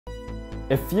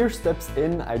If fear steps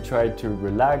in, I try to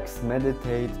relax,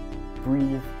 meditate,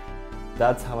 breathe.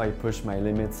 That's how I push my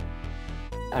limits.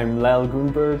 I'm Lyell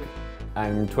Grunberg,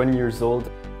 I'm 20 years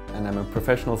old, and I'm a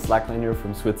professional slackliner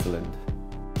from Switzerland.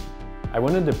 I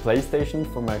wanted a PlayStation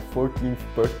for my 14th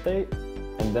birthday,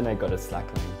 and then I got a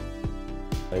slackline.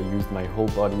 I used my whole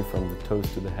body from the toes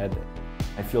to the head.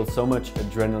 I feel so much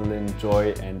adrenaline,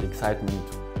 joy, and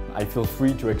excitement. I feel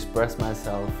free to express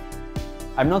myself.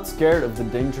 I'm not scared of the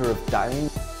danger of dying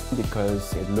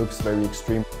because it looks very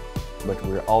extreme, but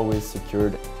we're always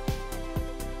secured.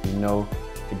 We know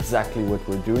exactly what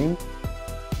we're doing.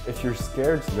 If you're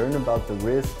scared, learn about the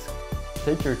risks,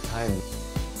 take your time,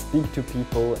 speak to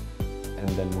people, and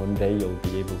then one day you'll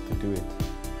be able to do it.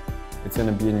 It's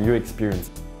going to be a new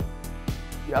experience.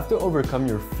 You have to overcome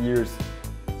your fears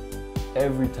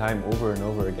every time, over and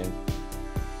over again.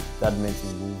 That makes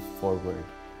you move forward.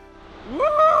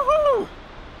 Woohoo!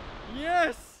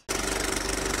 Yes!